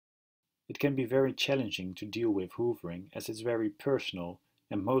It can be very challenging to deal with hoovering as it's very personal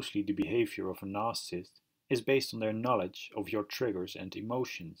and mostly the behavior of a narcissist is based on their knowledge of your triggers and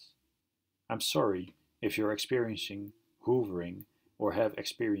emotions. I'm sorry if you're experiencing hoovering or have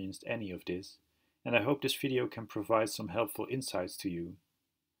experienced any of this, and I hope this video can provide some helpful insights to you.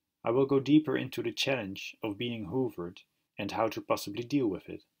 I will go deeper into the challenge of being hoovered and how to possibly deal with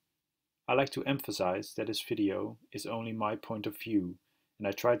it. I like to emphasize that this video is only my point of view, and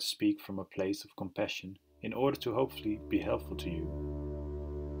I try to speak from a place of compassion in order to hopefully be helpful to you.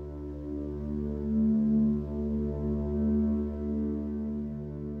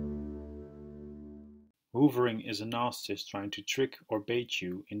 Hoovering is a narcissist trying to trick or bait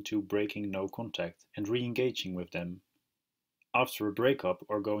you into breaking no contact and re-engaging with them. After a breakup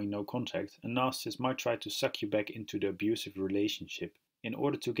or going no contact, a narcissist might try to suck you back into the abusive relationship in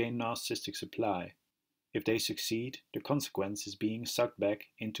order to gain narcissistic supply. If they succeed, the consequence is being sucked back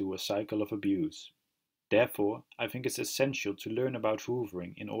into a cycle of abuse. Therefore, I think it's essential to learn about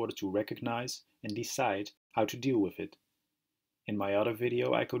hoovering in order to recognize and decide how to deal with it. In my other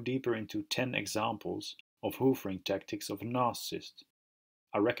video, I go deeper into 10 examples of hoovering tactics of a narcissist.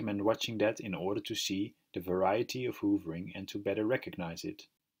 I recommend watching that in order to see the variety of hoovering and to better recognize it.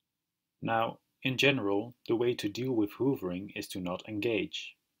 Now, in general, the way to deal with hoovering is to not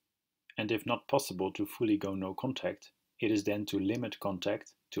engage. And if not possible to fully go no contact, it is then to limit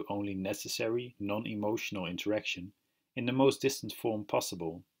contact to only necessary non-emotional interaction in the most distant form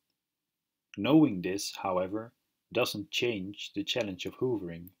possible. Knowing this, however, doesn't change the challenge of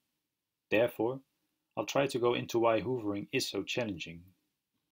hoovering. Therefore, I'll try to go into why hoovering is so challenging.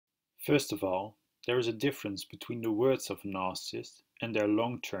 First of all, there is a difference between the words of a narcissist and their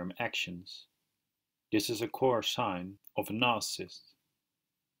long-term actions. This is a core sign of a narcissist.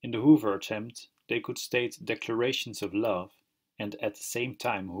 In the hoover attempt, they could state declarations of love and at the same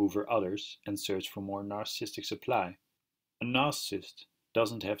time hoover others and search for more narcissistic supply. A narcissist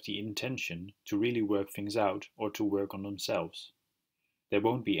doesn't have the intention to really work things out or to work on themselves. There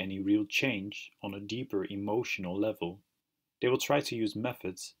won't be any real change on a deeper emotional level. They will try to use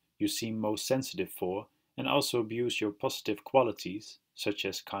methods you seem most sensitive for and also abuse your positive qualities such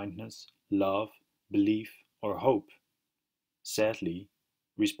as kindness, love, belief, or hope. Sadly,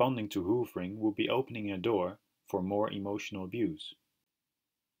 responding to hoovering would be opening a door for more emotional abuse.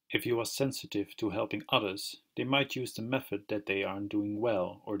 If you are sensitive to helping others, they might use the method that they aren't doing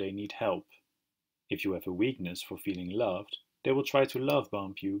well or they need help. If you have a weakness for feeling loved, they will try to love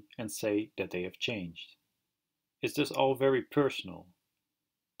bomb you and say that they have changed. It's thus all very personal.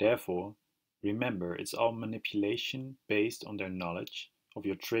 Therefore, remember it's all manipulation based on their knowledge of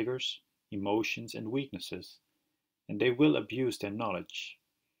your triggers, emotions and weaknesses, and they will abuse their knowledge.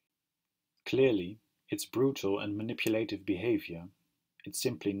 Clearly, it's brutal and manipulative behavior. It's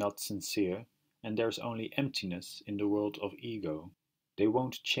simply not sincere, and there's only emptiness in the world of ego. They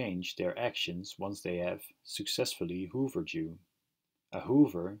won't change their actions once they have successfully hoovered you. A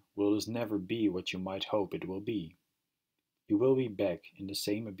hoover will thus never be what you might hope it will be. You will be back in the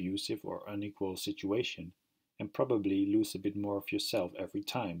same abusive or unequal situation and probably lose a bit more of yourself every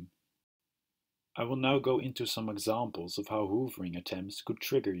time. I will now go into some examples of how hoovering attempts could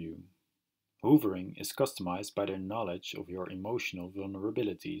trigger you. Hoovering is customized by their knowledge of your emotional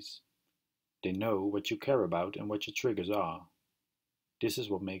vulnerabilities. They know what you care about and what your triggers are. This is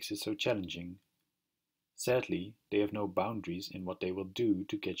what makes it so challenging. Sadly, they have no boundaries in what they will do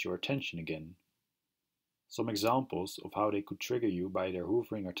to get your attention again. Some examples of how they could trigger you by their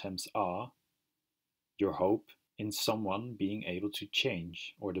hoovering attempts are your hope in someone being able to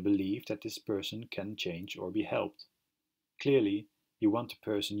change or the belief that this person can change or be helped. Clearly, you want the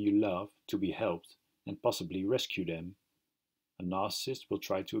person you love to be helped and possibly rescue them. A narcissist will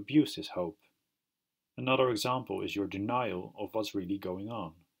try to abuse this hope. Another example is your denial of what's really going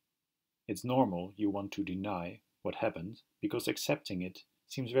on. It's normal you want to deny what happened because accepting it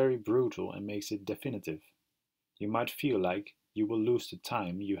seems very brutal and makes it definitive. You might feel like you will lose the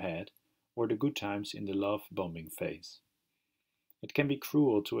time you had or the good times in the love bombing phase. It can be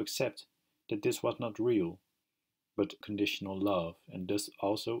cruel to accept that this was not real, but conditional love, and thus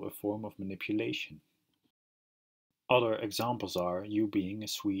also a form of manipulation. Other examples are you being a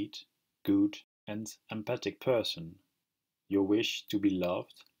sweet, good, and empathic person, your wish to be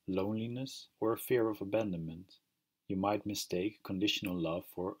loved, loneliness, or a fear of abandonment. You might mistake conditional love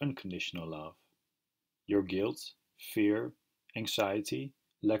for unconditional love. Your guilt, fear, anxiety,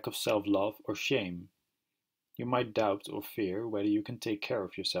 lack of self-love, or shame. You might doubt or fear whether you can take care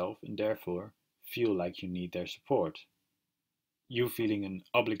of yourself and therefore feel like you need their support. You feeling an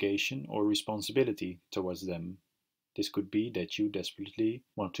obligation or responsibility towards them. This could be that you desperately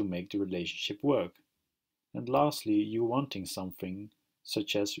want to make the relationship work. And lastly, you wanting something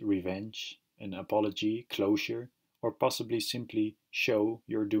such as revenge, an apology, closure, or possibly simply show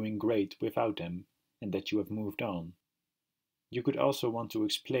you're doing great without them and that you have moved on. You could also want to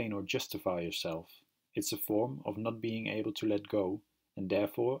explain or justify yourself. It's a form of not being able to let go, and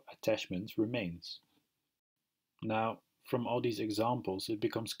therefore attachment remains. Now, from all these examples, it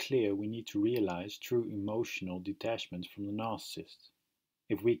becomes clear we need to realize true emotional detachment from the narcissist.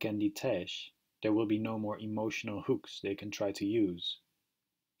 If we can detach, there will be no more emotional hooks they can try to use.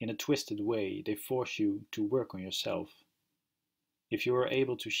 In a twisted way, they force you to work on yourself. If you are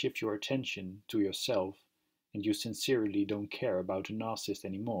able to shift your attention to yourself and you sincerely don't care about a narcissist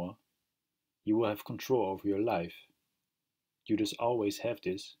anymore, you will have control over your life. You just always have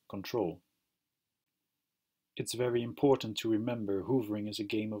this control. It's very important to remember hoovering is a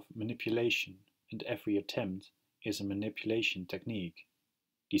game of manipulation, and every attempt is a manipulation technique.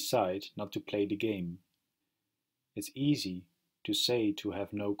 Decide not to play the game. It's easy to say to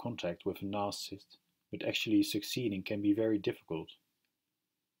have no contact with a narcissist, but actually succeeding can be very difficult.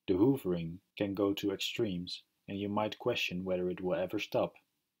 The hoovering can go to extremes, and you might question whether it will ever stop.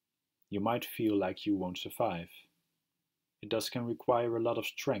 You might feel like you won't survive. It thus can require a lot of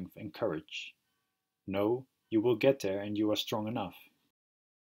strength and courage. No, you will get there and you are strong enough.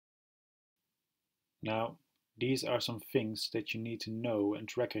 Now, these are some things that you need to know and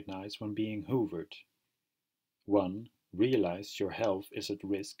recognize when being hoovered. 1. Realize your health is at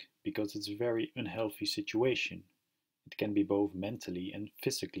risk because it's a very unhealthy situation. It can be both mentally and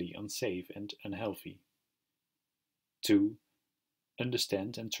physically unsafe and unhealthy. 2.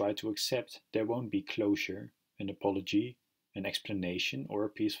 Understand and try to accept there won't be closure, an apology, an explanation, or a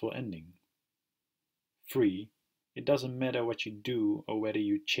peaceful ending. 3. It doesn't matter what you do or whether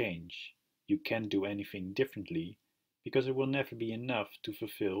you change. You can't do anything differently because it will never be enough to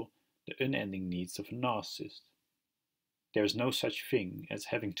fulfill the unending needs of a narcissist. There is no such thing as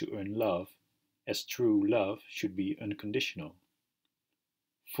having to earn love, as true love should be unconditional.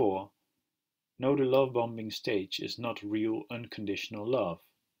 4. Know the love bombing stage is not real unconditional love.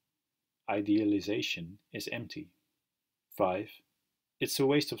 Idealization is empty. 5. It's a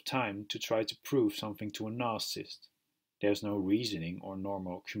waste of time to try to prove something to a narcissist. There's no reasoning or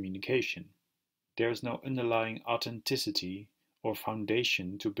normal communication. There is no underlying authenticity or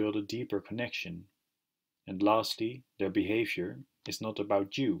foundation to build a deeper connection. And lastly, their behavior is not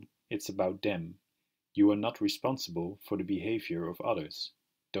about you, it's about them. You are not responsible for the behavior of others.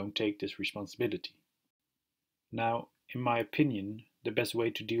 Don't take this responsibility. Now, in my opinion, the best way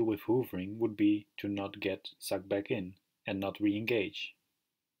to deal with hoovering would be to not get sucked back in and not re-engage.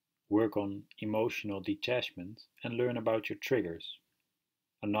 Work on emotional detachment and learn about your triggers.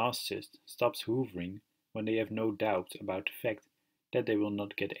 A narcissist stops hoovering when they have no doubt about the fact that they will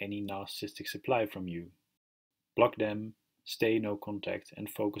not get any narcissistic supply from you. Block them, stay no contact, and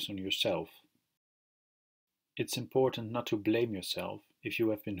focus on yourself. It's important not to blame yourself if you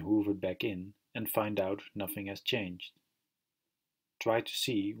have been hoovered back in and find out nothing has changed. Try to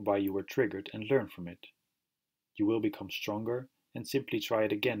see why you were triggered and learn from it. You will become stronger and simply try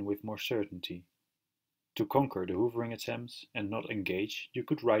it again with more certainty. To conquer the hoovering attempts and not engage, you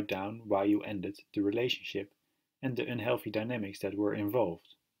could write down why you ended the relationship and the unhealthy dynamics that were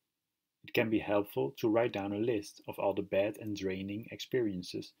involved. It can be helpful to write down a list of all the bad and draining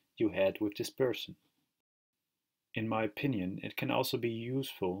experiences you had with this person. In my opinion, it can also be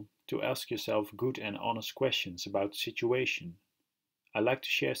useful to ask yourself good and honest questions about the situation. I like to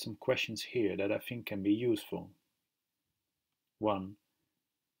share some questions here that I think can be useful. 1.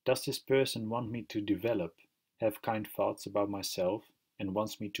 Does this person want me to develop, have kind thoughts about myself, and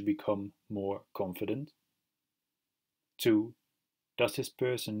wants me to become more confident? 2. Does this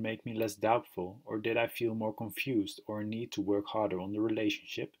person make me less doubtful, or did I feel more confused or need to work harder on the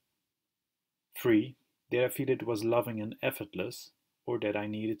relationship? 3. Did I feel it was loving and effortless, or that I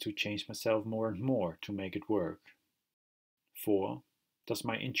needed to change myself more and more to make it work? 4. Does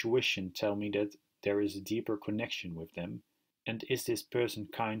my intuition tell me that there is a deeper connection with them, and is this person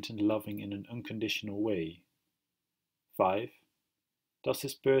kind and loving in an unconditional way? 5. Does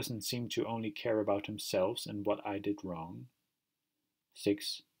this person seem to only care about themselves and what I did wrong?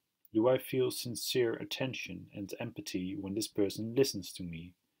 6. Do I feel sincere attention and empathy when this person listens to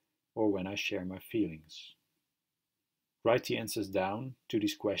me, or when I share my feelings? Write the answers down to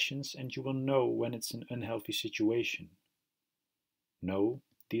these questions and you will know when it's an unhealthy situation. No,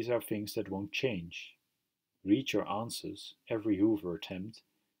 these are things that won't change. Read your answers every Hoover attempt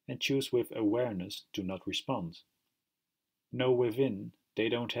and choose with awareness to not respond. Know within they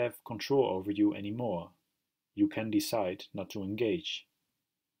don't have control over you anymore. you can decide not to engage.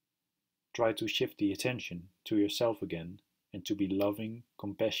 Try to shift the attention to yourself again and to be loving,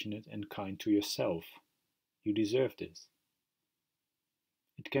 compassionate, and kind to yourself. You deserve this.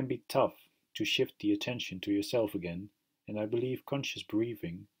 It can be tough to shift the attention to yourself again, and I believe conscious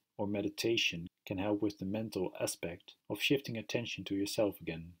breathing or meditation can help with the mental aspect of shifting attention to yourself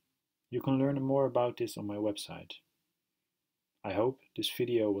again. You can learn more about this on my website. I hope this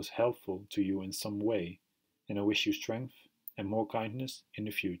video was helpful to you in some way, and I wish you strength and more kindness in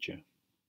the future.